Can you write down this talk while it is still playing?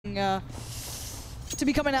to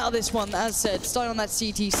be coming out of this one, as said, starting on that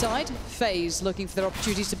CT side. FaZe looking for their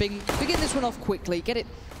opportunities to begin this one off quickly, get it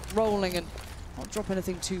rolling and not drop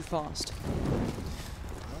anything too fast.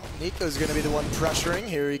 Nico's going to be the one pressuring.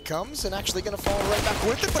 Here he comes, and actually going to fall right back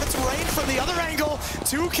with it, but it's Rain from the other angle.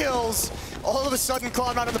 2 kills. All of a sudden,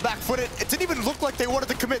 Cloud9 on the back foot. It didn't even look like they wanted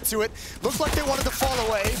to commit to it. Looked like they wanted to fall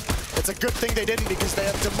away. It's a good thing they didn't, because they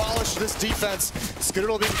have demolished this defense.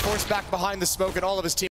 Skittle being forced back behind the smoke, and all of his team